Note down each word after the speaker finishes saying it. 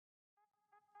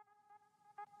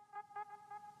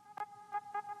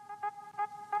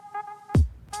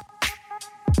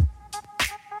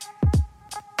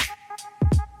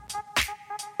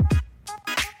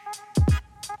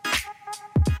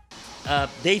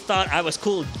they thought I was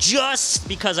cool just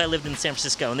because I lived in San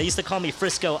Francisco, and they used to call me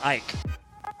Frisco Ike.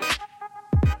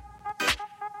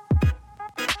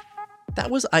 That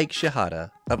was Ike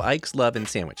Shihata of Ike's Love and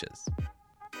Sandwiches.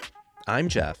 I'm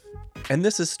Jeff, and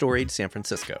this is Storied San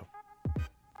Francisco.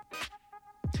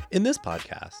 In this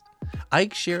podcast,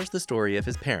 Ike shares the story of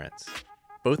his parents,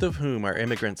 both of whom are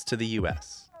immigrants to the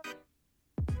U.S.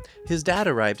 His dad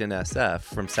arrived in SF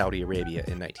from Saudi Arabia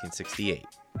in 1968,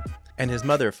 and his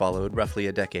mother followed roughly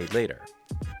a decade later.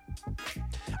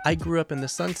 Ike grew up in the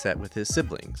Sunset with his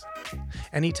siblings,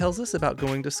 and he tells us about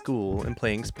going to school and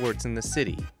playing sports in the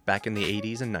city back in the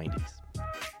 80s and 90s.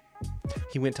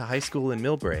 He went to high school in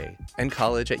Millbrae and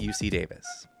college at UC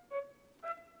Davis.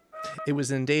 It was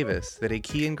in Davis that a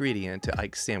key ingredient to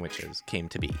Ike's sandwiches came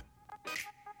to be.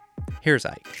 Here's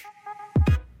Ike.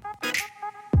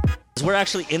 We're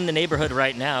actually in the neighborhood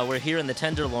right now. We're here in the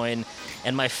Tenderloin,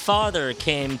 and my father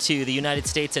came to the United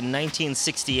States in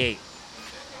 1968.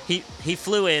 He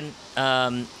flew in,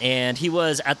 and he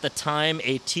was at the time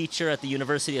a teacher at the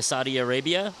University of Saudi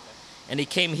Arabia, and he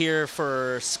came here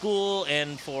for school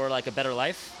and for like a better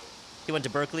life. He went to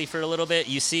Berkeley for a little bit,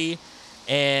 UC,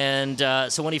 and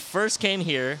so when he first came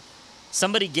here,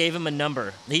 somebody gave him a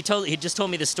number. He just told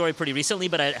me this story pretty recently,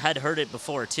 but I had heard it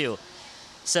before too.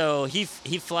 So he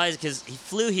flies because he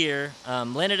flew here,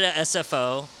 landed at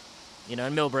SFO, in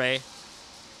Millbrae,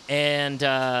 and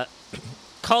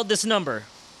called this number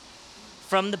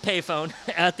from the payphone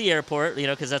at the airport,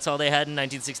 because that's all they had in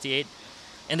 1968.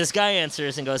 And this guy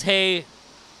answers and goes, "Hey,"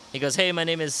 he goes, "Hey, my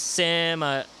name is Sam.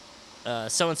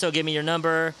 So-and-so gave me your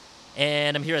number,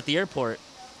 and I'm here at the airport.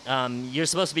 You're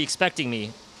supposed to be expecting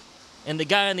me." And the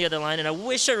guy on the other line, and I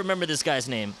wish I remember this guy's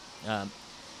name.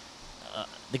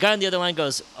 The guy on the other line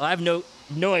goes, "I have no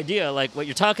idea, what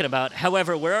you're talking about.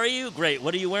 However, where are you? Great.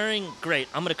 What are you wearing? Great.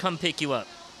 I'm going to come pick you up."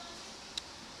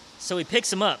 So he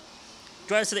picks him up,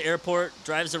 drives to the airport,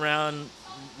 drives around,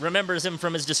 remembers him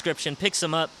from his description, picks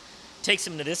him up, takes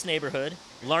him to this neighborhood,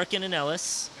 Larkin and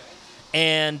Ellis,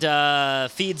 and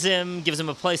feeds him, gives him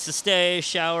a place to stay,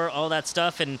 shower, all that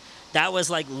stuff. And that was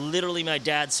literally my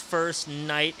dad's first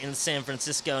night in San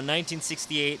Francisco,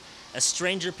 1968. A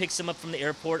stranger picks him up from the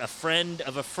airport, a friend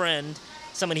of a friend,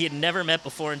 someone he had never met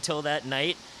before until that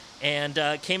night, and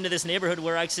came to this neighborhood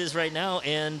where Ike's is right now,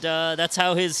 and that's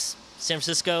how his San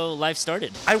Francisco life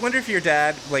started. I wonder if your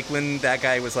dad, when that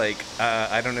guy was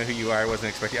I don't know who you are, I wasn't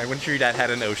expecting, I wonder if your dad had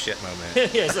an oh shit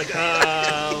moment. Yeah, he's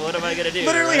what am I going to do?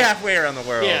 Literally right? halfway around the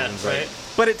world. Yeah, right.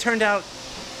 But it turned out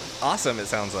awesome, it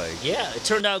sounds like. Yeah, it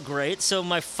turned out great. So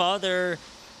my father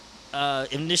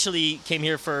initially came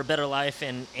here for a better life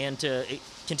and to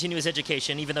continue his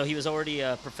education, even though he was already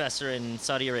a professor in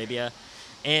Saudi Arabia.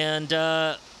 And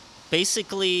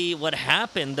basically what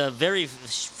happened, the very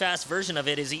fast version of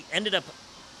it, is he ended up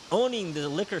owning the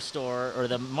liquor store or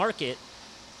the market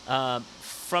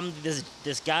from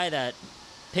this guy that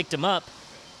picked him up.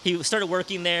 He started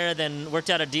working there, then worked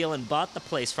out a deal and bought the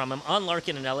place from him on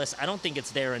Larkin and Ellis. I don't think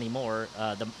it's there anymore.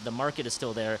 The market is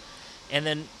still there. And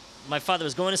then my father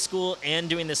was going to school and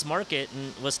doing this market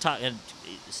and was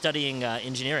studying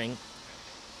engineering.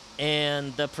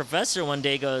 And the professor one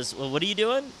day goes, "Well, what are you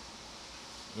doing?"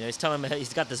 He's telling him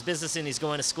he's got this business and he's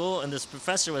going to school. And this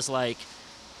professor was like,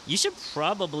 "You should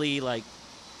probably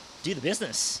do the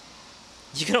business.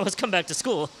 You can always come back to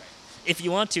school if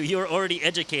you want to. You're already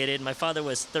educated." My father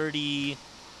was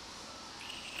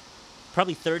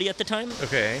probably 30 at the time.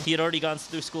 Okay. He had already gone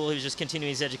through school. He was just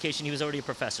continuing his education. He was already a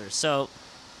professor. So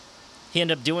he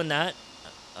ended up doing that.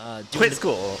 Quit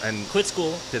school.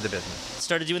 Did the business.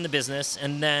 Started doing the business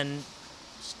and then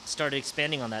started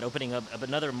expanding on that, opening up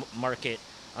another market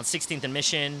on 16th and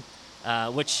Mission,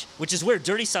 which is where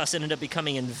dirty sauce ended up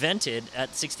becoming invented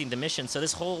at 16th and Mission. So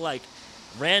this whole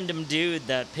random dude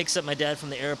that picks up my dad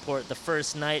from the airport the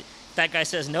first night, that guy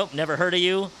says, "Nope, never heard of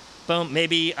you." Boom,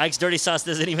 maybe Ike's Dirty Sauce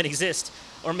doesn't even exist.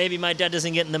 Or maybe my dad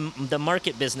doesn't get in the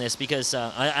market business because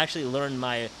I actually learned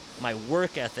my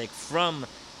work ethic from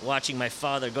watching my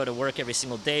father go to work every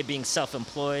single day, being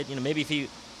self-employed. Maybe if he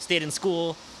stayed in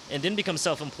school and didn't become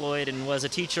self-employed and was a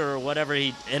teacher or whatever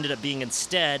he ended up being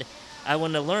instead, I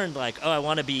wouldn't have learned I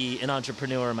want to be an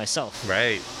entrepreneur myself.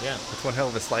 Right. Yeah. That's one hell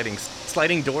of a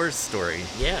sliding doors story.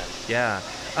 Yeah. Yeah.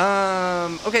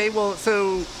 Okay, well,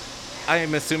 so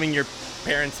I'm assuming your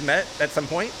parents met at some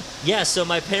point? Yeah, so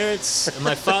my parents,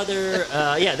 my father,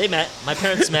 they met. My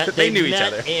parents met. They knew each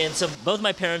met, other. And so both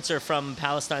my parents are from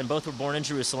Palestine. Both were born in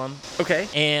Jerusalem. Okay.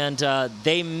 And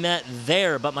they met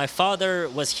there, but my father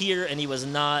was here and he was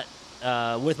not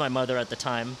with my mother at the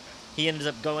time. He ended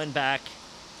up going back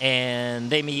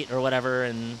and they meet or whatever,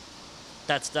 and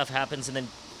that stuff happens. And then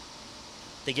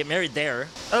They get married there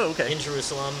Oh, okay. in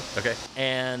Jerusalem, Okay.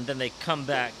 and then they come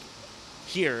back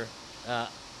here.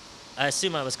 I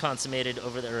assume I was consummated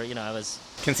over there. You know, I was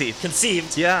Conceived.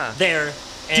 conceived Yeah. there.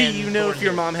 Do and you know born if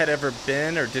your here. mom had ever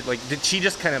been, or did she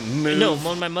just kind of move? No,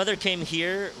 when my mother came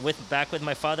here back with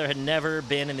my father, had never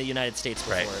been in the United States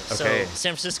before. Right, okay. So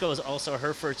San Francisco was also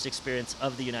her first experience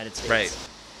of the United States. Right.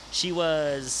 She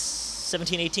was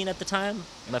 17, 18 at the time.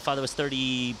 My father was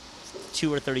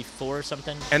 32 or 34 or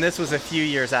something. And this was a few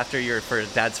years after your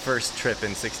dad's first trip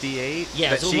in '68.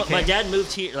 Yeah, that so she my came? dad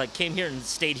moved here, came here and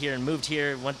stayed here and moved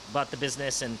here, bought the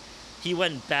business, and he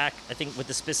went back, I think, with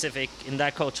the specific, in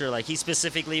that culture, he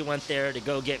specifically went there to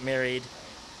go get married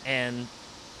and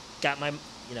got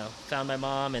found my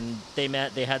mom, and they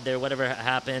met, they had their whatever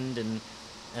happened,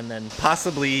 and then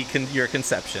Possibly your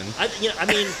conception. I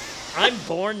mean, I'm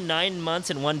born 9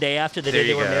 months and 1 day after the There day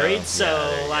they you were go. married, so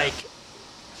Yeah, there you go.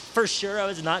 for sure I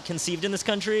was not conceived in this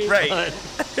country, Right.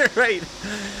 but Right.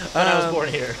 I was born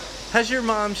here. Has your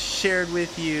mom shared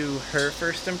with you her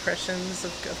first impressions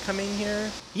of coming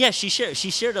here? Yeah, she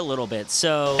shared a little bit.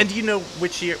 So And do you know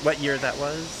what year that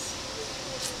was?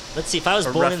 let's see, if I was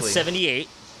Or born in roughly. 78,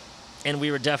 and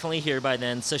we were definitely here by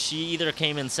then, so she either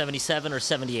came in 77 or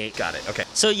 78. Got it. Okay.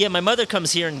 So yeah, my mother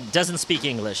comes here and doesn't speak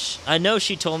English. I know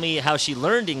she told me how she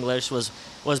learned English was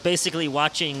basically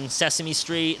watching Sesame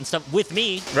Street and stuff with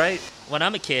me Right. when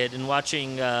I'm a kid and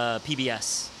watching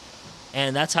PBS.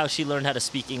 And that's how she learned how to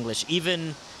speak English.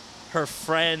 Even her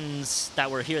friends that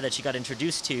were here that she got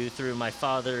introduced to through my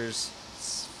father's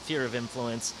sphere of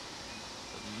influence,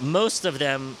 most of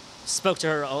them spoke to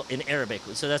her all in Arabic.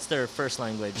 So that's their first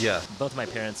language. Yeah. Both my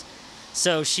parents.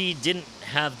 So she didn't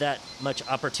have that much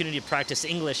opportunity to practice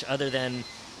English other than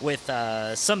with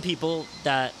some people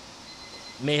that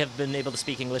may have been able to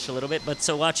speak English a little bit. But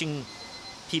so watching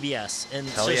PBS. And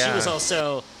Hell so she yeah. was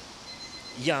also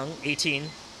young, 18.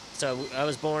 So I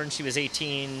was born, she was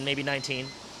 18, maybe 19.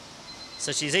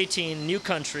 So she's 18, new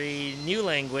country, new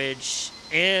language,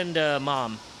 and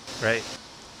mom. Right.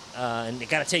 And you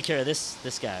got to take care of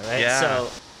this guy, right? Yeah. So,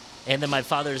 and then my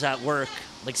father's at work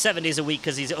 7 days a week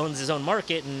because he owns his own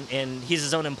market and he's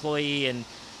his own employee and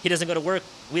he doesn't go to work,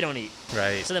 we don't eat.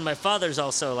 Right. So then my father's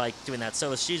also doing that.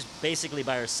 So she's basically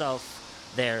by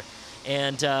herself there.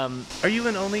 And Are you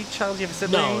an only child? Do you have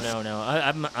siblings?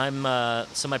 no.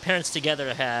 So my parents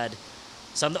together had,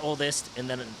 so I'm the oldest, and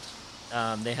then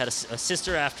they had a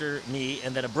sister after me,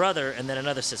 and then a brother, and then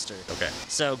another sister. Okay.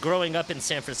 So growing up in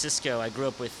San Francisco, I grew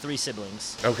up with 3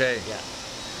 siblings. Okay. Yeah.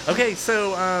 Okay.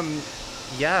 So,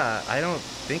 yeah, I don't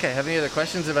think I have any other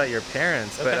questions about your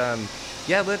parents, but Okay.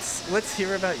 yeah, let's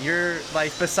hear about your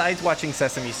life besides watching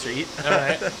Sesame Street. All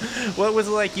right. What was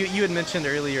it like? You had mentioned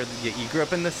earlier that you grew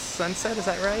up in the Sunset. Is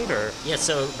that right? Or Yeah,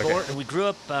 so Okay. we grew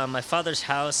up. My father's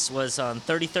house was on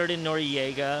 33rd in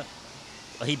Noriega.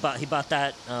 He bought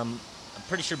that. I'm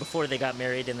pretty sure before they got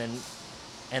married, and then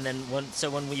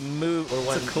when we moved, or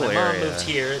when It's a cool my mom area. moved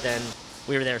here, then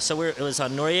we were there. So it was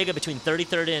on Noriega between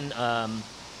 33rd and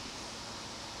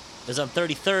it was on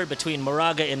 33rd between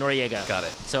Moraga and Noriega. Got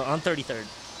it. So on 33rd.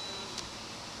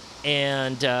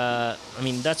 And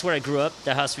that's where I grew up,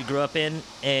 the house we grew up in,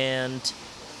 and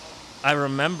I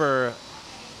remember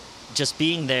just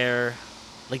being there.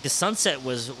 The sunset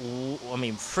was,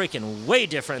 freaking way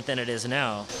different than it is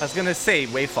now. I was gonna say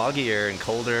way foggier and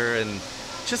colder and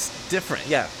just different.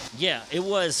 Yeah. Yeah, it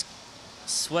was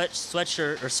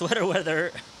sweatshirt or sweater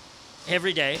weather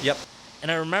every day. Yep. And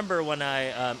I remember when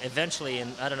I eventually,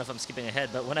 and I don't know if I'm skipping ahead,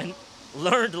 but when I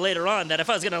learned later on that if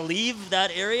I was going to leave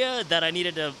that area, that I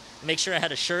needed to make sure I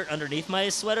had a shirt underneath my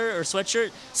sweater or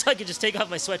sweatshirt so I could just take off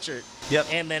my sweatshirt Yep.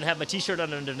 and then have my t-shirt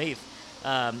underneath.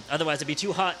 Otherwise, it'd be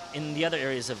too hot in the other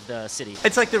areas of the city.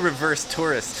 It's like the reverse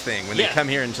tourist thing when they Yeah. come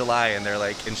here in July and they're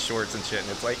in shorts and shit, and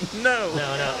it's no.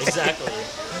 No, exactly.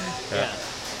 Yeah.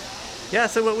 Yeah.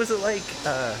 So what was it like?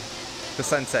 The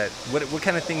sunset. What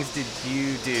kind of things did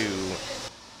you do?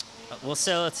 Well,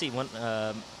 so let's see.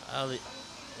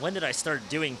 When did I start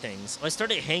doing things? Well, I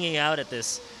started hanging out at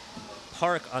this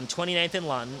park on 29th and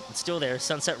Lawton. It's still there,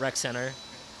 Sunset Rec Center.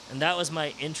 And that was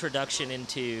my introduction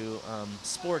into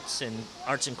sports and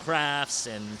arts and crafts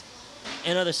and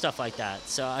other stuff like that.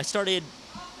 So I started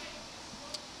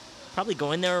probably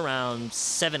going there around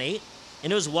 7, 8.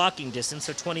 And it was walking distance,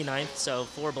 so 29th, so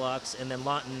 4 blocks. And then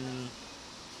Lawton,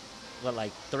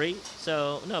 3?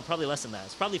 So, no, probably less than that.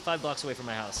 It's probably 5 blocks away from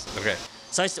my house. Okay.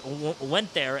 So I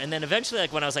went there, and then eventually,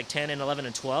 when I was 10 and 11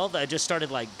 and 12, I just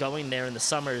started going there in the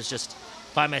summers just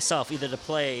by myself, either to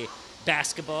play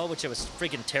basketball, which I was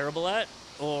freaking terrible at,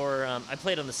 or I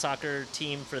played on the soccer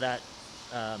team for that.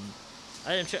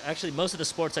 Actually, most of the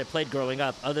sports I played growing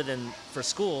up, other than for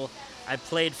school, I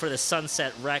played for the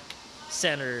Sunset Rec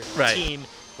Center Right. team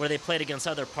where they played against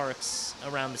other parks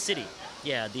around the city.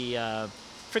 Yeah,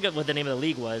 forget what the name of the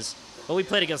league was, but we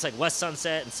played against like West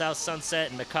Sunset and South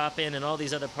Sunset and McCoppin and all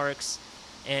these other parks,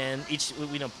 and each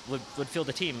would field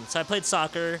a team. So I played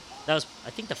soccer. That was, I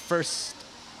think, the first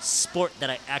sport that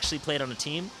I actually played on a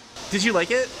team. Did you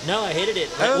like it? No, I hated it.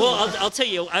 Well, I'll tell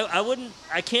you,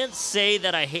 I can't say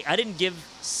that I didn't give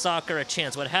soccer a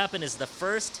chance. What happened is the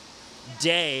first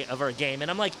day of our game,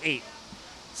 and I'm like 8.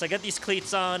 So I got these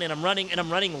cleats on, and I'm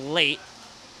running late.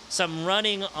 So I'm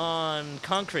running on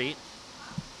concrete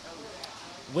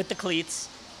with the cleats,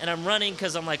 and I'm running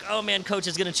because I'm like, oh man, coach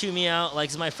is gonna chew me out. Like,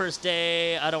 it's my first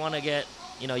day. I don't want to get,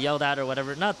 yelled at or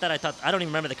whatever. Not that I don't even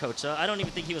remember the coach, so I don't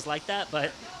even think he was like that.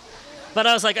 But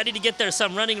I was like, I need to get there. So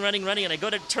I'm running, and I go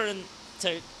to turn,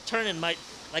 and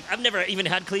I've never even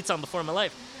had cleats on before in my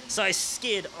life. So I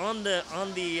skid on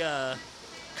the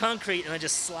concrete, and I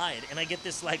just slide, and I get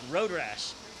this like road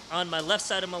rash on my left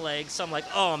side of my leg. So I'm like,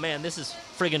 oh man, this is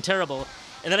friggin' terrible.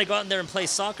 And then I go out in there and play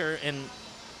soccer, and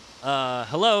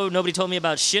nobody told me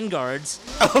about shin guards.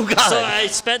 Oh God. So I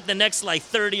spent the next like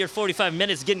 30 or 45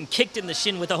 minutes getting kicked in the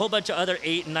shin with a whole bunch of other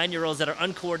 8 and 9-year-olds that are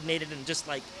uncoordinated and just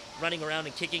like running around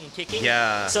and kicking.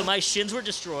 Yeah. So my shins were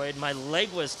destroyed. My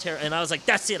leg was terrible, and I was like,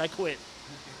 that's it, I quit.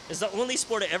 It's the only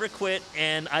sport I ever quit,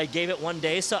 and I gave it one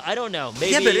day, so I don't know.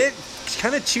 Maybe. Yeah, but it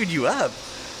kind of chewed you up.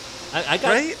 I got,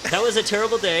 right? That was a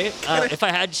terrible day. If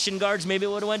I had shin guards, maybe it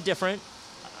would have went different.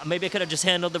 Maybe I could have just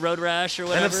handled the road rash or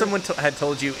whatever. And if someone had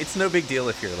told you, it's no big deal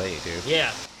if you're late, dude.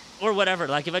 Yeah. Or whatever.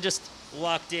 Like, if I just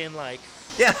walked in,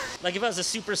 Yeah. Like, if I was a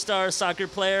superstar soccer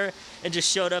player and just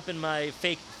showed up in my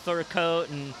fake fur coat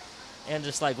and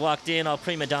just, like, walked in all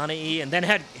prima donna-y and then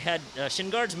had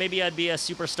shin guards, maybe I'd be a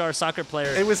superstar soccer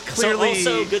player. It was clearly...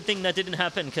 So also, good thing that didn't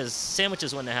happen, because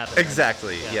sandwiches wouldn't have happened.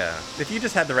 Exactly, yeah. If you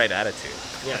just had the right attitude.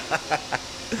 Yeah.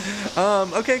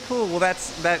 Okay, cool. Well,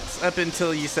 that's up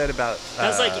until you said about... That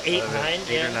was like 8, 9,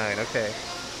 8 or 9, okay.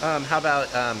 How about...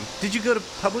 did you go to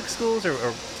public schools, or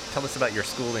tell us about your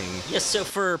schooling? Yes, so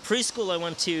for preschool, I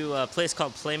went to a place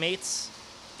called Playmates,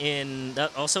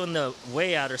 also in the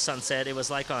way outer Sunset. It was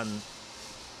like on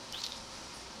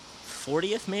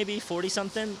 40th, maybe,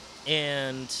 40-something,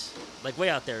 and like way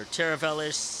out there,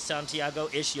 Charavel-ish,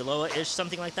 Santiago-ish, Yoloa-ish,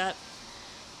 something like that.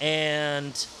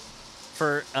 And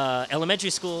for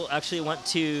elementary school, actually went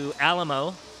to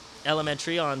Alamo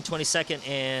Elementary on 22nd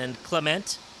and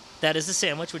Clement. That is the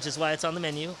sandwich, which is why it's on the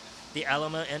menu, the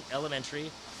Alamo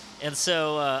Elementary. And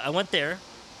so I went there,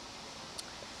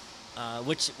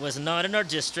 which was not in our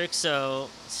district, so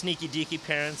sneaky deaky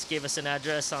parents gave us an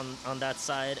address on that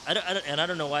side. I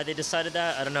don't know why they decided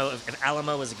that. I don't know if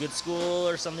Alamo was a good school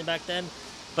or something back then.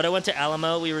 But I went to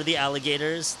Alamo. We were the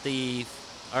Alligators.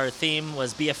 Our theme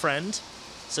was Be a Friend,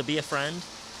 so be a friend.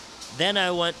 Then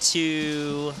I went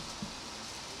to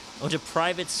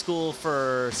private school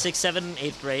for 6th, 7th, and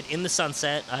 8th grade in the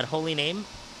Sunset at Holy Name,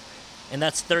 and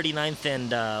that's 39th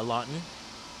and Lawton.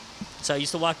 So I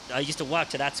used to walk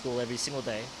to that school every single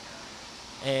day.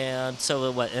 And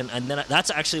so and then that's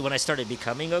actually when I started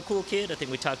becoming a cool kid. I think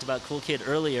we talked about cool kid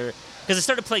earlier, because I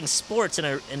started playing sports,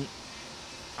 and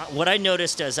what I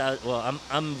noticed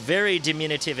I'm very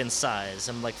diminutive in size.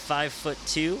 I'm like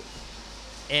 5'2",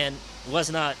 and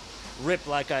was not ripped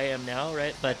like I am now,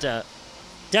 right? But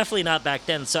definitely not back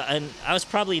then. So, and I was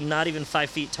probably not even 5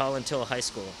 feet tall until high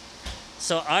school.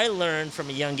 So I learned from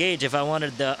a young age, if I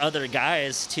wanted the other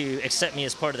guys to accept me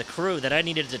as part of the crew, that I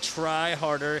needed to try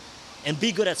harder and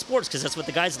be good at sports, because that's what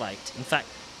the guys liked. In fact,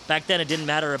 back then it didn't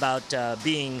matter about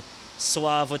being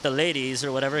suave with the ladies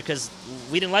or whatever, because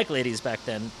we didn't like ladies back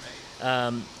then.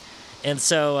 And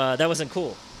so that wasn't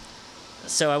cool.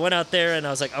 So I went out there and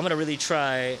I was like, I'm going to really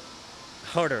try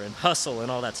harder and hustle and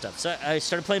all that stuff. So I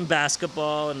started playing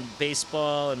basketball and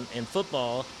baseball and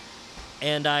football,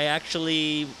 and I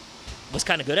actually was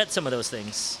kind of good at some of those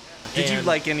things. Did you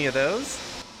like any of those?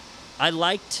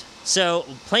 So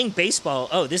playing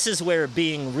baseball, this is where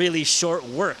being really short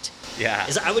worked. Yeah.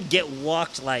 Is I would get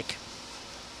walked like,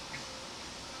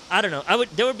 I don't know.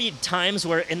 There would be times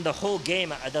where in the whole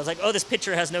game, I was like, this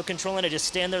pitcher has no control, and I just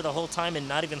stand there the whole time and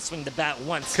not even swing the bat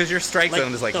once. Because your strike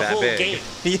zone is like that whole big. Game.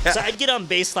 Yeah. So I'd get on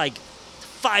base like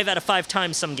 5 out of 5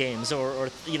 times some games, or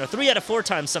 3 out of 4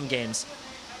 times some games.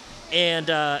 And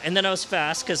then I was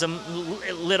fast because I'm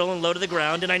little and low to the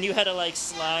ground, and I knew how to like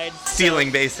slide.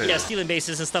 Stealing bases. Yeah, stealing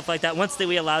bases and stuff like that. Once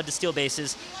we allowed to steal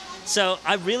bases. So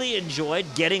I really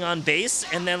enjoyed getting on base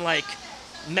and then like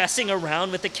messing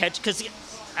around with the catch, because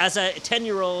as a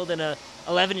 10-year-old and a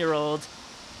 11-year-old,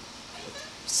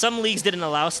 some leagues didn't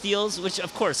allow steals, which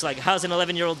of course, like, how's an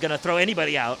 11-year-old gonna throw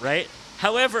anybody out, right?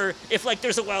 However, if like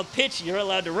there's a wild pitch, you're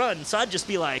allowed to run. So I'd just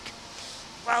be like,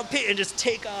 wild pitch, and just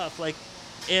take off. Like,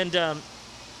 and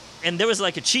there was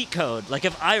like a cheat code. Like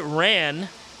if I ran,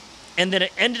 and then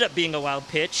it ended up being a wild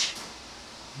pitch,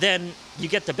 then you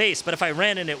get the base. But if I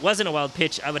ran and it wasn't a wild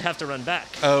pitch, I would have to run back.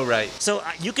 Oh, right. So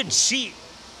you could cheat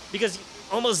because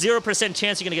almost 0%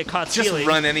 chance you're gonna get caught stealing. Just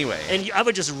run anyway. And I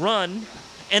would just run,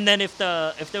 and then if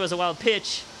there was a wild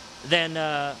pitch, then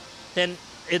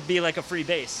it'd be like a free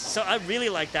base. So I really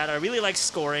like that. I really like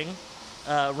scoring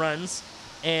runs,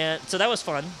 and so that was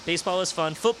fun. Baseball was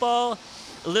fun. Football,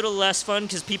 a little less fun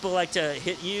because people like to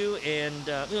hit you, and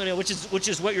which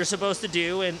is what you're supposed to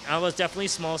do. And I was definitely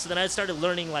small, so then I started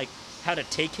learning like how to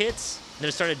take hits. Then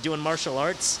I started doing martial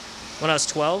arts when I was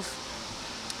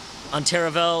 12 on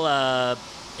Terraville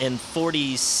in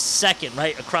 42nd,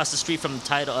 right across the street from the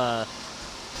title.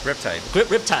 Riptide.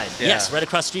 Riptide, Yeah. yes, right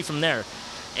across the street from there.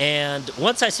 And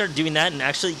once I started doing that and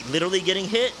actually literally getting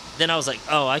hit, then I was like,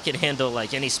 oh, I can handle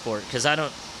like any sport because I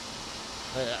don't.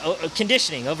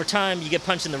 Conditioning over time, you get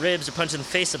punched in the ribs or punched in the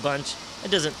face a bunch.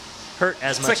 It doesn't hurt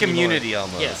as much. It's like anymore. immunity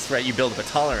almost, Yeah. right? You build up a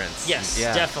tolerance. Yes,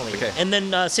 Yeah. definitely. Okay. And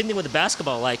then same thing with the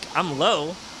basketball. Like I'm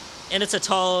low, and it's a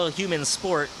tall human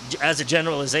sport as a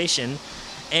generalization.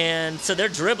 And so they're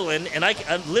dribbling, and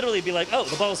I'd literally be like, oh,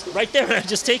 the ball's right there, and I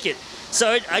just take it.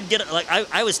 So I'd get like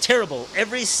I was terrible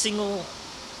every single.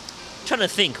 I'm trying to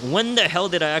think, when the hell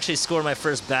did I actually score my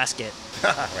first basket?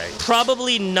 Right.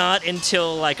 Probably not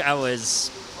until like I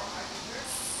was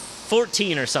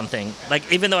 14 or something.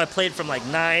 Like even though I played from like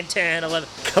 9, 10, 11,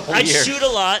 Couple I'd years. shoot a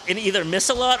lot and either miss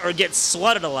a lot or get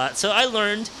swatted a lot. So I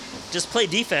learned just play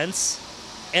defense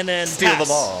and then Steal pass.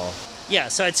 the ball. Yeah,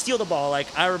 so I'd steal the ball. Like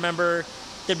I remember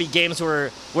there'd be games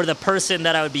where the person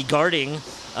that I would be guarding,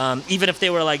 even if they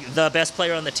were like the best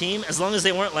player on the team, as long as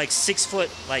they weren't like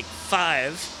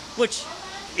 6'5", which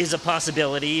is a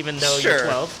possibility even though Sure. you're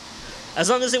 12. As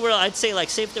long as they were, I'd say like,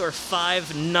 say if they were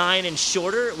 5'9" and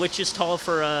shorter, which is tall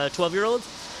for a 12-year-old,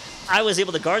 I was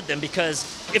able to guard them because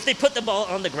if they put the ball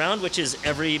on the ground, which is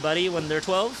everybody when they're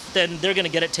 12, then they're going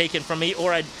to get it taken from me,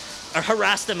 or I'd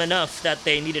harass them enough that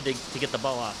they needed to get the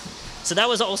ball off. So that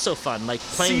was also fun, like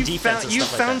playing defense and you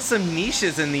stuff like found that. some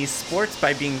niches in these sports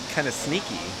by being kind of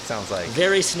sneaky, sounds like.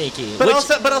 Very sneaky. But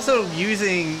which- also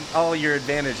using all your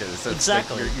advantages. So it's like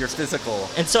Exactly. your physical.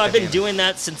 And so I've been advantage. doing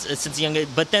that since young age,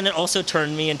 but then it also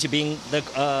turned me into being the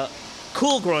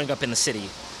cool growing up in the city.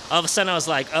 All of a sudden I was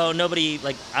like, oh, nobody,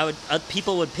 like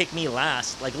people would pick me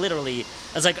last, like literally.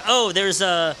 I was like, oh, there's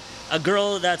a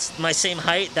girl that's my same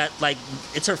height that like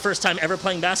it's her first time ever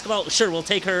playing basketball. Sure, we'll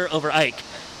take her over Ike,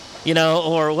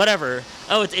 or whatever.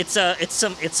 Oh, it's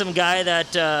some guy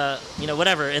that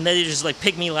whatever, and they just like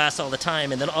pick me last all the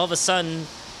time, and then all of a sudden,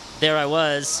 there I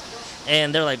was.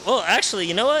 And they're like, well, actually,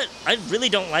 you know what? I really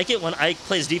don't like it when Ike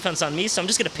plays defense on me, so I'm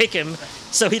just going to pick him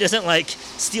so he doesn't, like,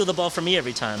 steal the ball from me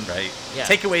every time. Right. Yeah.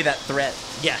 Take away that threat.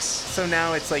 Yes. So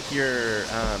now it's like your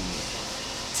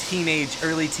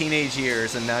early teenage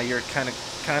years, and now you're kind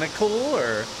of cool,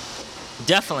 or?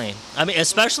 Definitely. I mean,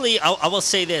 especially, I will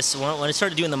say this. When I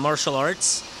started doing the martial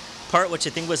arts part, which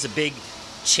I think was a big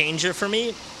changer for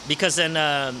me, because then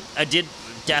I did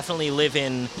definitely live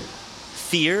in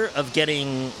fear of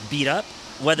getting beat up,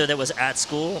 whether that was at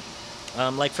school,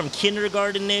 like from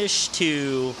kindergarten-ish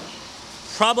to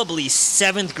probably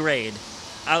 7th grade,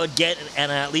 I would get in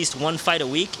at least one fight a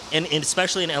week, and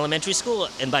especially in elementary school,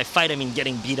 and by fight I mean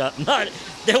getting beat up.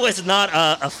 There was not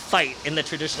a fight in the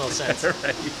traditional sense.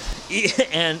 Right.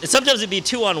 And sometimes it'd be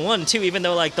 2-on-1 too, even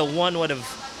though like the one would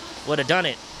have done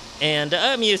it. And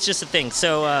I mean, it's just a thing.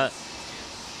 So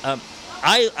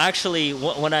I actually,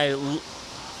 when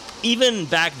even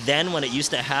back then when it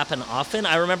used to happen often,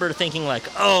 I remember thinking like,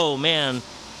 oh man,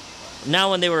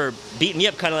 now when they were beating me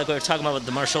up, kind of like we were talking about with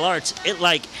the martial arts, it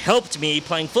like helped me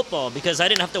playing football because I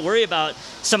didn't have to worry about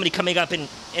somebody coming up and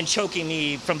choking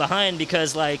me from behind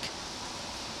because like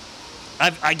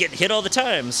I get hit all the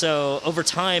time. So over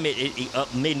time,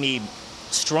 it made me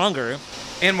stronger.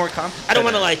 And more confident. I don't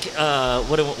want to like,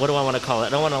 what do I want to call it? I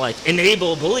don't want to like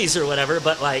enable bullies or whatever,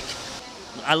 but like,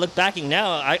 I look back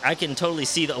now, I can totally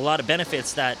see a lot of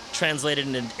benefits that translated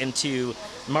into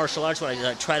martial arts. When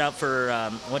I tried out for,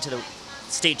 went to the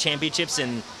state championships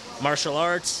in martial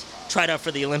arts, tried out for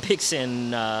the Olympics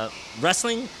in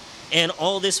wrestling, and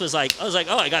all this was like, I was like,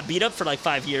 oh, I got beat up for like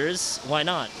 5 years, why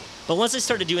not? But once I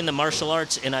started doing the martial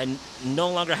arts and I no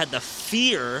longer had the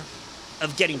fear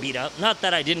of getting beat up, not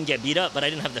that I didn't get beat up, but I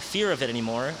didn't have the fear of it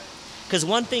anymore. Because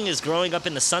one thing is growing up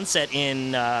in the Sunset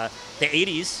in the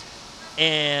 80s,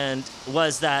 and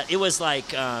was that it was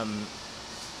like I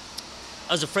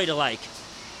was afraid of like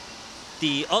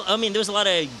I mean, there was a lot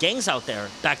of gangs out there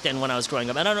back then when I was growing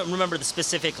up. And I don't remember the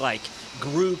specific, like,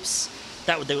 groups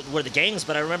that were the gangs,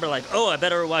 but I remember, like, oh, I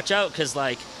better watch out because,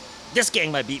 like, this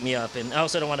gang might beat me up. And I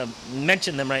also don't want to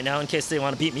mention them right now in case they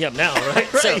want to beat me up now,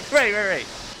 right? Right.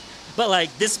 But,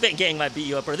 like, this gang might beat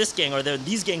you up, or this gang, or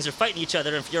these gangs are fighting each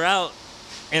other. And if you're out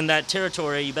in that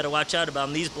territory, you better watch out about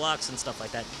them, these blocks and stuff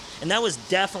like that. And that was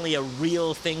definitely a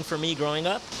real thing for me growing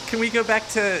up. Can we go back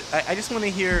to, I just want to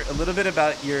hear a little bit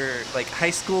about your, like, high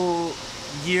school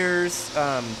years,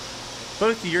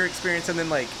 both your experience and then,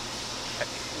 like,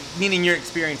 meaning your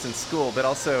experience in school, but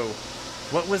also,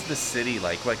 what was the city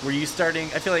like? Like, were you starting,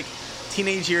 I feel like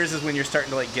teenage years is when you're starting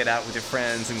to, like, get out with your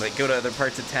friends and, like, go to other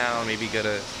parts of town, maybe go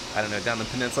to, I don't know, down the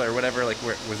peninsula or whatever. Like,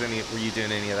 were you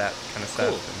doing any of that kind of stuff?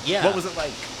 Cool. Yeah. What was it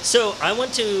like? So I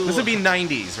went to... This would be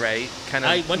 90s, right? Kind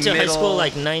of I went to high school,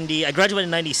 like, 90... I graduated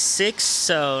in 96,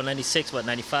 so 96,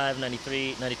 95,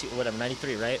 93, 92, whatever,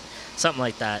 93, right? Something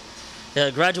like that.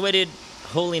 Graduated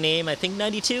Holy Name, I think,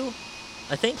 92,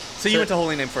 I think. So you went to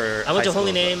Holy Name for I went to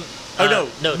Holy Name... no,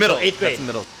 middle. 8th grade. That's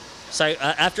middle. So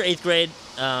after 8th grade,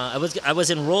 I was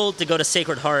enrolled to go to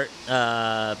Sacred Heart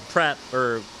Prep,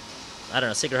 or I don't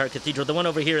know, Sacred Heart Cathedral, the one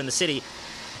over here in the city,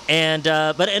 and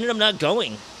but I ended up not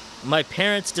going. My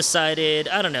parents decided,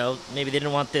 I don't know, maybe they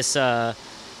didn't want this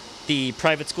the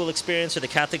private school experience or the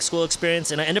Catholic school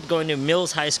experience, and I ended up going to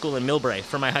Mills High School in Millbrae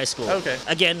for my high school. Okay.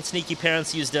 Again, sneaky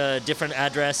parents used a different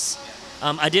address.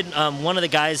 I did one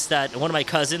of my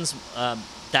cousins.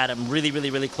 That I'm really, really,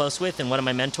 really close with, and one of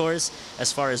my mentors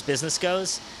as far as business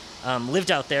goes,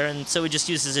 lived out there, and so we just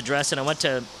used his address, and I went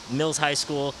to Mills High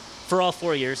School for all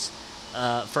 4 years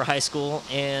for high school,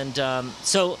 and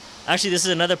so actually this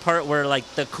is another part where, like,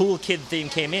 the cool kid thing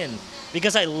came in.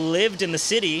 Because I lived in the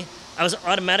city, I was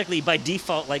automatically, by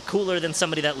default, like, cooler than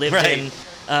somebody that lived in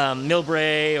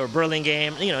Millbrae or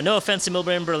Burlingame. You know, no offense to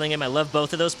Millbrae and Burlingame, I love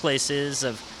both of those places.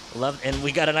 And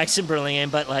we got a nice in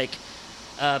Burlingame, but, like,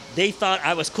 they thought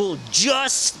I was cool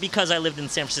just because I lived in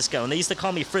San Francisco, and they used to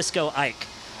call me Frisco Ike.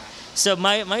 So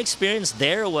my experience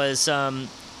there was, I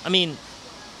mean,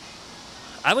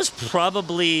 I was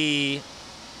probably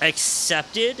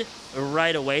accepted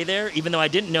right away there, even though I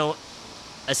didn't know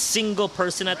a single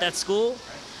person at that school.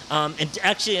 And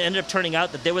actually, it ended up turning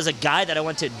out that there was a guy that I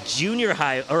went to junior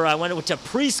high, or I went to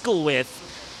preschool with,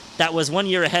 that was 1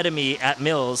 year ahead of me at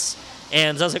Mills.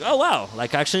 And I was like, oh, wow,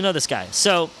 like, I actually know this guy.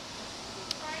 So...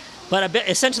 But I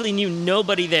essentially knew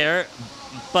nobody there,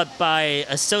 but by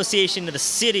association to the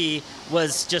city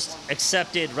was just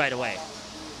accepted right away.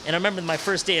 And I remember my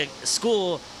first day at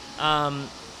school,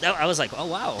 I was like, oh,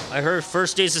 wow. I heard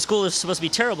first days of school are supposed to be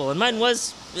terrible. And mine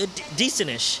was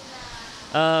decent-ish.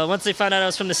 Once they found out I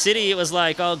was from the city, it was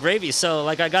like all gravy. So,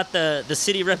 like, I got the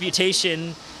city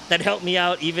reputation that helped me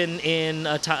out even in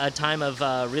a time of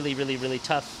really, really, really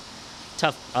tough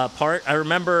part. I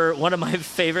remember one of my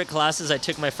favorite classes I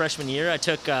took my freshman year. I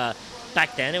took,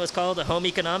 back then it was called home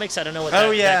economics. I don't know what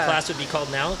that class would be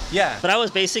called now. Yeah. But I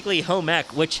was basically home ec,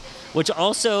 which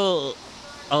also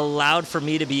allowed for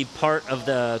me to be part of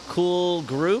the cool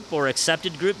group or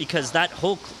accepted group, because that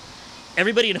whole...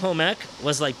 Everybody in home ec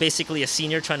was, like, basically a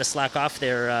senior trying to slack off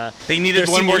their they needed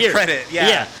their one more year. credit.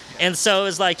 Yeah. And so it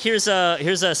was like, here's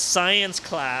a science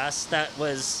class that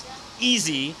was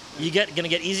easy. Gonna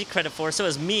get easy credit for. So it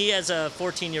was me as a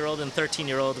 14-year-old and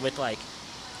 13-year-old with, like,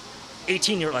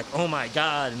 18-year-old, like, oh my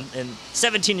god, and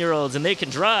 17-year-olds, and they can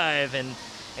drive,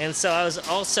 and so I was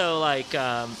also like,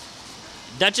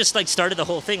 that just, like, started the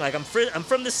whole thing. Like, I'm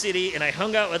from the city, and I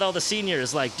hung out with all the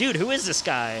seniors. Like, dude, who is this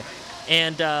guy?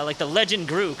 And like, the legend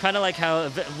grew, kind of like how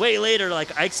way later,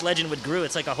 like, Ike's legend would grow.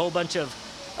 It's like a whole bunch of,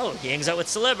 oh, he hangs out with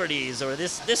celebrities, or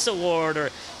this award, or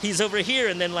he's over here,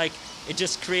 and then, like, it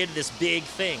just created this big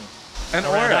thing. An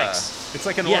aura. It's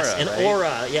like an aura, yes, an right?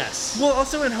 aura, yes. Well,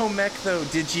 also in home ec, though,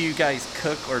 did you guys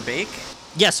cook or bake?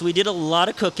 Yes, we did a lot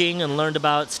of cooking and learned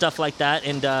about stuff like that.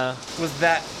 And was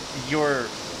that your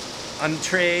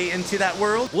entree into that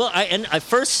world? Well, I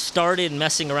first started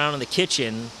messing around in the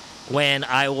kitchen when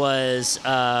I was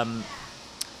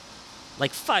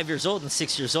like 5 years old and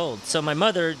 6 years old. So my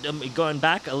mother, going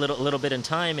back a little bit in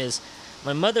time, is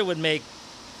my mother would make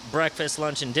breakfast,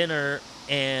 lunch, and dinner,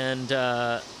 and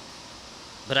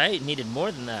but I needed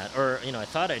more than that, or, you know, I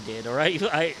thought I did, or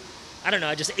I don't know,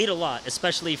 I just ate a lot,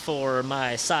 especially for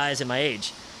my size and my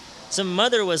age. So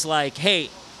mother was like, hey,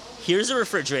 here's a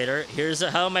refrigerator, here's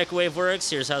how a microwave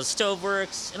works, here's how the stove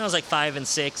works, and I was like 5 and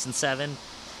 6 and 7.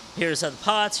 Here's how the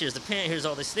pots, here's the pan, here's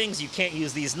all these things, you can't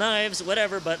use these knives,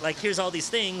 whatever, but, like, here's all these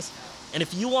things, and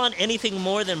if you want anything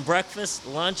more than breakfast,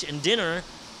 lunch, and dinner,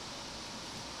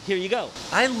 here you go.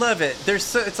 I love it.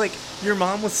 It's like your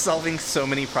mom was solving so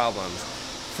many problems.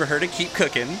 for her to keep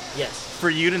cooking, Yes. for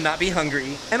you to not be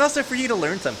hungry, and also for you to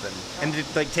learn something and to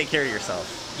like take care of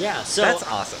yourself. Yeah. So That's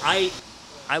awesome.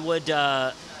 I would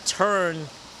turn,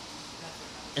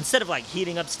 instead of like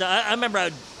heating up stuff. I remember I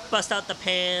would bust out the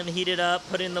pan, heat it up,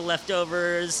 put in the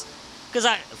leftovers, because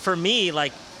for me,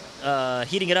 like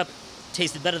heating it up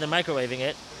tasted better than microwaving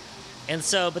it. And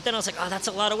so, but then I was like, oh, that's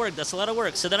a lot of work. That's a lot of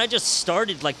work. So then I just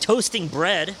started like toasting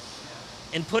bread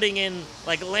and putting in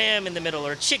like lamb in the middle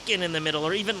or chicken in the middle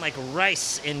or even like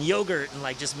rice and yogurt and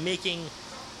like just making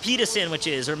pita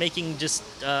sandwiches or making just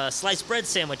sliced bread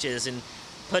sandwiches and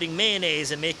putting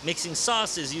mayonnaise and mixing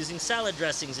sauces using salad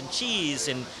dressings and cheese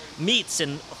and meats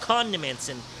and condiments.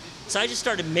 And so I just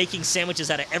started making sandwiches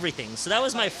out of everything. So that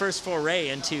was my first foray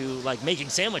into like making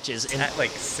sandwiches. And At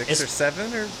like 6 or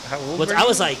 7, or how old were you? I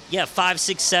was like, 5,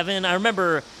 6, 7. I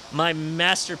remember my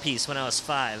masterpiece when I was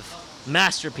 5.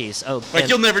 Masterpiece. Oh, like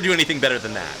you'll never do anything better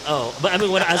than that. Oh, but I mean,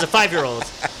 when as a 5-year-old,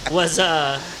 was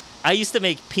I used to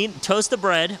make toast the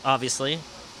bread, obviously,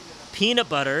 peanut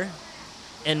butter,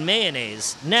 and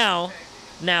mayonnaise. Now,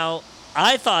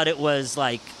 I thought it was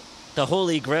like the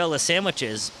holy grail of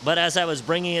sandwiches, but as I was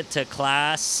bringing it to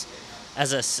class,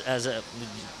 as a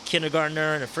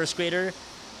kindergartner and a first grader,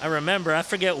 I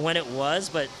forget when it was,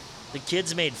 but the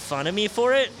kids made fun of me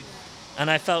for it. And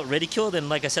I felt ridiculed, and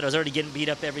like I said, I was already getting beat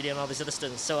up every day and all these other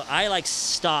stuff. So I like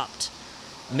stopped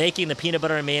making the peanut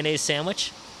butter and mayonnaise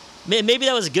sandwich. Maybe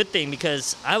that was a good thing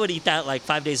because I would eat that like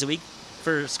 5 days a week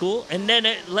for school, and then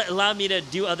it allowed me to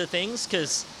do other things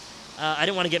because I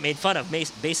didn't want to get made fun of,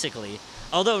 basically.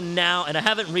 Although now, and I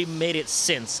haven't remade it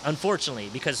since, unfortunately,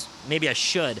 because maybe I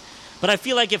should. But I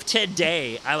feel like if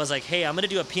today I was like, hey, I'm going to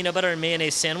do a peanut butter and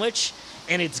mayonnaise sandwich,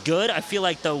 and it's good, I feel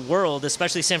like the world,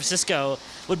 especially San Francisco,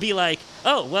 would be like,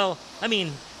 oh, well, I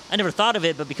mean, I never thought of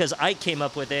it, but because I came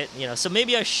up with it, so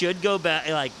maybe I should go back,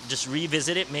 like, just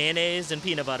revisit it, mayonnaise and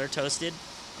peanut butter toasted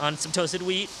on some toasted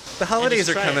wheat. The holidays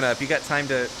are coming up. You got time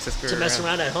to screw mess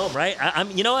around at home, right?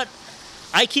 I'm. You know what?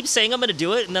 I keep saying I'm going to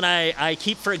do it, and then I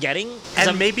keep forgetting.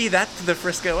 And maybe that's the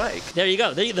Frisco Ike. There you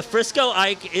go. The Frisco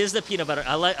Ike is the peanut butter.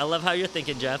 I love how you're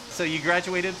thinking, Jeff. So you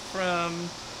graduated from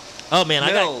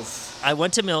Mills. I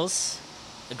went to Mills.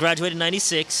 I graduated in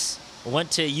 96.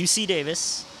 Went to UC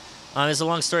Davis. There's a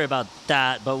long story about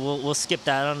that, but we'll skip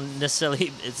that. I don't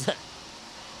necessarily. It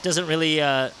doesn't really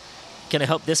gonna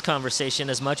help this conversation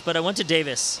as much. But I went to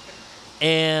Davis,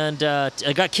 and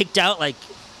I got kicked out like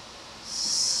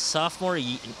sophomore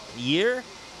year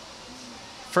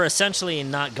for essentially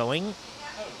not going.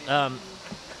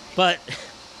 But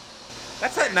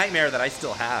that's that nightmare that I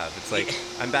still have. It's like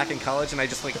I'm back in college and I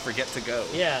just like forget to go.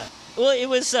 Yeah. Well, it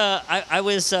was I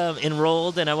was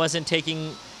enrolled and I wasn't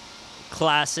taking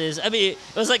classes. I mean,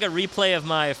 it was like a replay of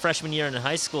my freshman year in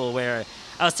high school where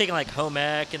I was taking like home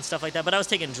ec and stuff like that, but I was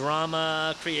taking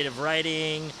drama, creative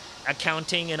writing,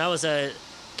 accounting, and I was a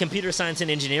computer science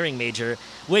and engineering major,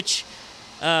 which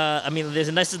I mean, this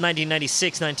is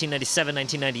 1996, 1997,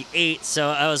 1998, so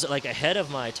I was like ahead of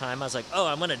my time. I was like, oh,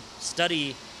 I'm going to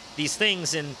study these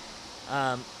things, and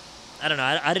I don't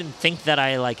know, I didn't think that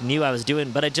I like knew I was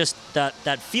doing, but I just,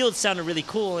 that field sounded really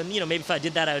cool, and maybe if I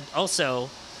did that, I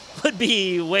would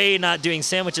be way not doing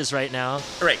sandwiches right now.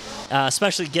 Right.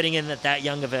 Especially getting in at that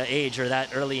young of an age or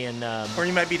that early in... or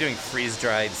you might be doing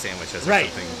freeze-dried sandwiches or right,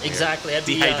 something. Exactly. I'd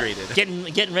dehydrated.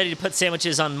 Be getting ready to put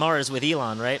sandwiches on Mars with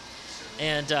Elon, right?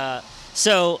 And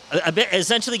so I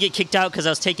essentially get kicked out because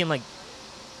I was taking like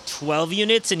 12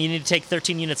 units, and you need to take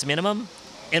 13 units minimum.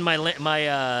 And my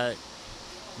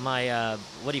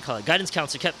what do you call it? Guidance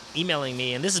counselor kept emailing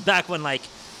me, and this is back when like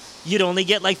you'd only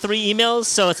get like 3 emails,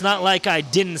 so it's not like I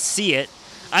didn't see it.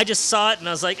 I just saw it, and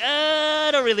I was like,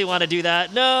 I don't really want to do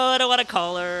that. No, I don't want to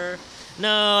call her.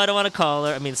 No, I don't want to call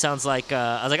her. I mean, it sounds like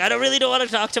I was like, I don't want to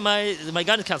talk to my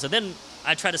guidance counselor. Then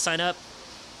I tried to sign up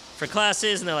for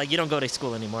classes, and they're like, you don't go to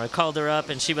school anymore. I called her up,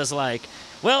 and she was like,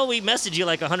 well, we messaged you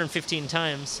like 115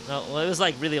 times. No, well, it was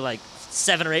like really like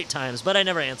 7 or 8 times, but I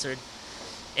never answered.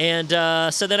 And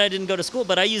so then I didn't go to school,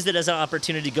 but I used it as an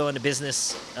opportunity to go into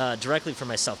business directly for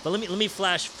myself. But let me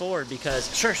flash forward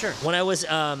because sure. When I was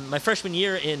my freshman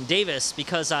year in Davis,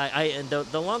 because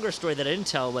the longer story that I didn't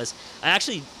tell was I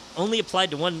actually only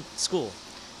applied to one school,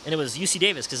 and it was UC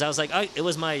Davis because I was like, it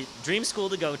was my dream school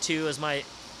to go to. It was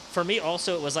for me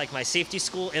also, it was like my safety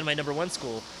school and my number 1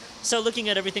 school. So looking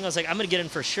at everything, I was like, I'm going to get in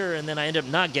for sure, and then I ended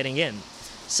up not getting in.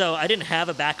 So I didn't have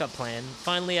a backup plan.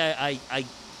 Finally, I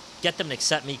get them to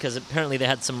accept me because apparently they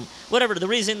had some, whatever the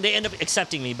reason, they ended up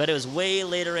accepting me, but it was way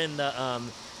later in the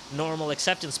normal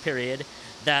acceptance period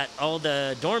that all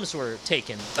the dorms were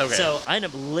taken. Okay. So I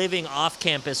ended up living off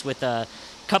campus with a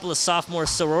couple of sophomore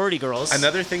sorority girls.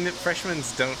 Another thing that freshmen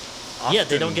don't Yeah,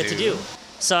 they don't get to do. do.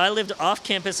 So I lived off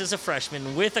campus as a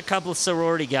freshman with a couple of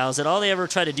sorority gals that all they ever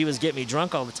tried to do was get me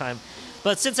drunk all the time.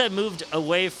 But since I moved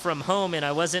away from home and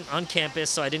I wasn't on campus,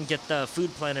 so I didn't get the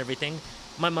food plan and everything,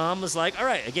 my mom was like, all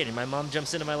right, again, my mom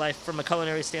jumps into my life from a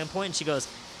culinary standpoint, and she goes,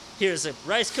 here's a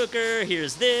rice cooker,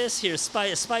 here's this, here's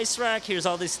a spice rack, here's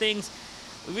all these things.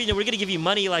 We're going to give you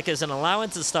money like as an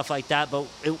allowance and stuff like that, but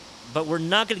we're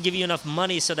not going to give you enough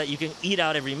money so that you can eat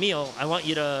out every meal. I want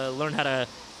you to learn how to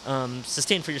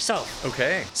sustain for yourself.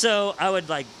 Okay. So I would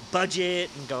like budget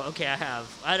and go, okay, I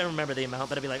don't remember the amount,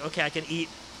 but I'd be like, okay, I can eat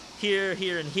here,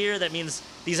 here, and here. That means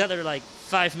these other like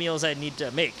 5 meals I need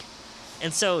to make.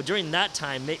 And so during that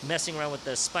time, messing around with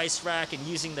the spice rack and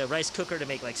using the rice cooker to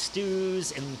make like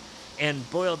stews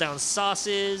and boil down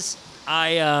sauces,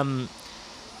 I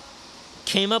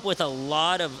came up with a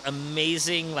lot of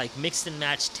amazing like mixed and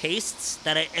matched tastes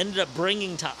that I ended up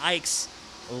bringing to Ike's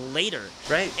later.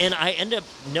 Right. And I ended up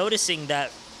noticing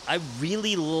that I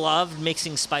really loved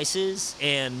mixing spices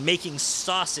and making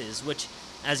sauces, which,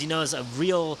 as you know, is a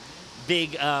real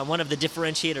big one of the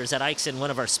differentiators at Ike's and one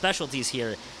of our specialties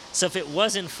here. So if it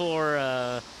wasn't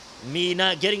for me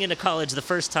not getting into college the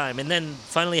first time and then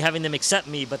finally having them accept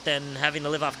me, but then having to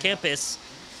live off campus,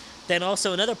 then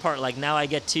also another part, like now I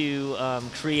get to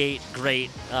create great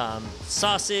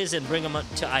sauces and bring them up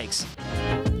to Ike's.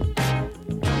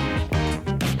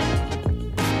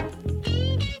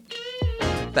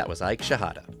 That was Ike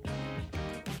Shihata.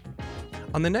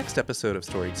 On the next episode of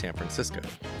Storied San Francisco,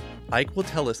 Ike will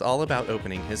tell us all about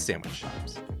opening his sandwich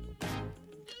shops.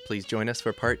 Please join us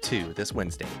for part 2 this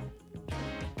Wednesday.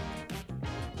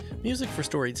 Music for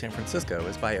Storied San Francisco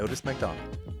is by Otis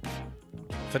McDonald.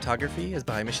 Photography is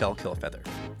by Michelle Kilfeather.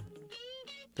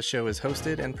 The show is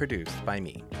hosted and produced by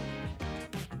me.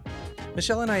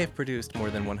 Michelle and I have produced more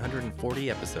than 140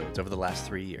 episodes over the last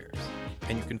 3 years,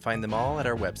 and you can find them all at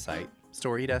our website,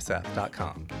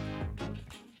 storiedsf.com.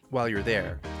 While you're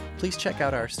there, please check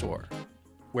out our store,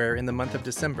 where in the month of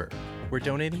December, we're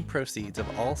donating proceeds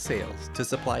of all sales to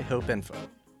Supply Hope Info,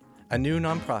 a new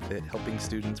nonprofit helping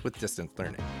students with distance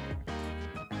learning.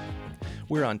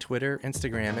 We're on Twitter,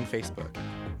 Instagram, and Facebook,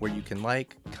 where you can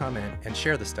like, comment, and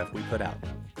share the stuff we put out.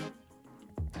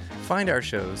 Find our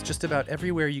shows just about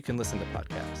everywhere you can listen to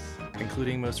podcasts,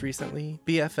 including most recently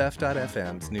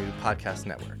BFF.FM's new podcast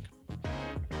network.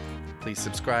 Please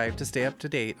subscribe to stay up to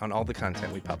date on all the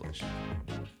content we publish.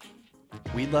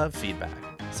 We love feedback,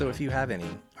 so if you have any,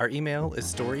 our email is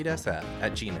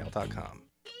storiedsf@gmail.com.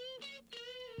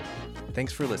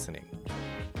 Thanks for listening.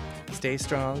 Stay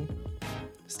strong,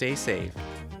 stay safe,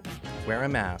 wear a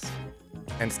mask,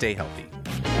 and stay healthy.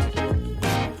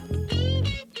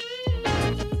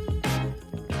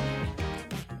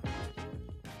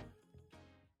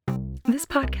 This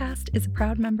podcast is a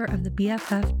proud member of the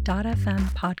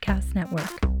BFF.FM podcast network.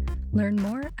 Learn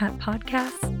more at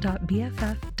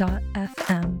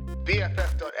podcasts.bff.fm.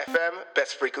 BFF.FM,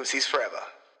 best frequencies forever.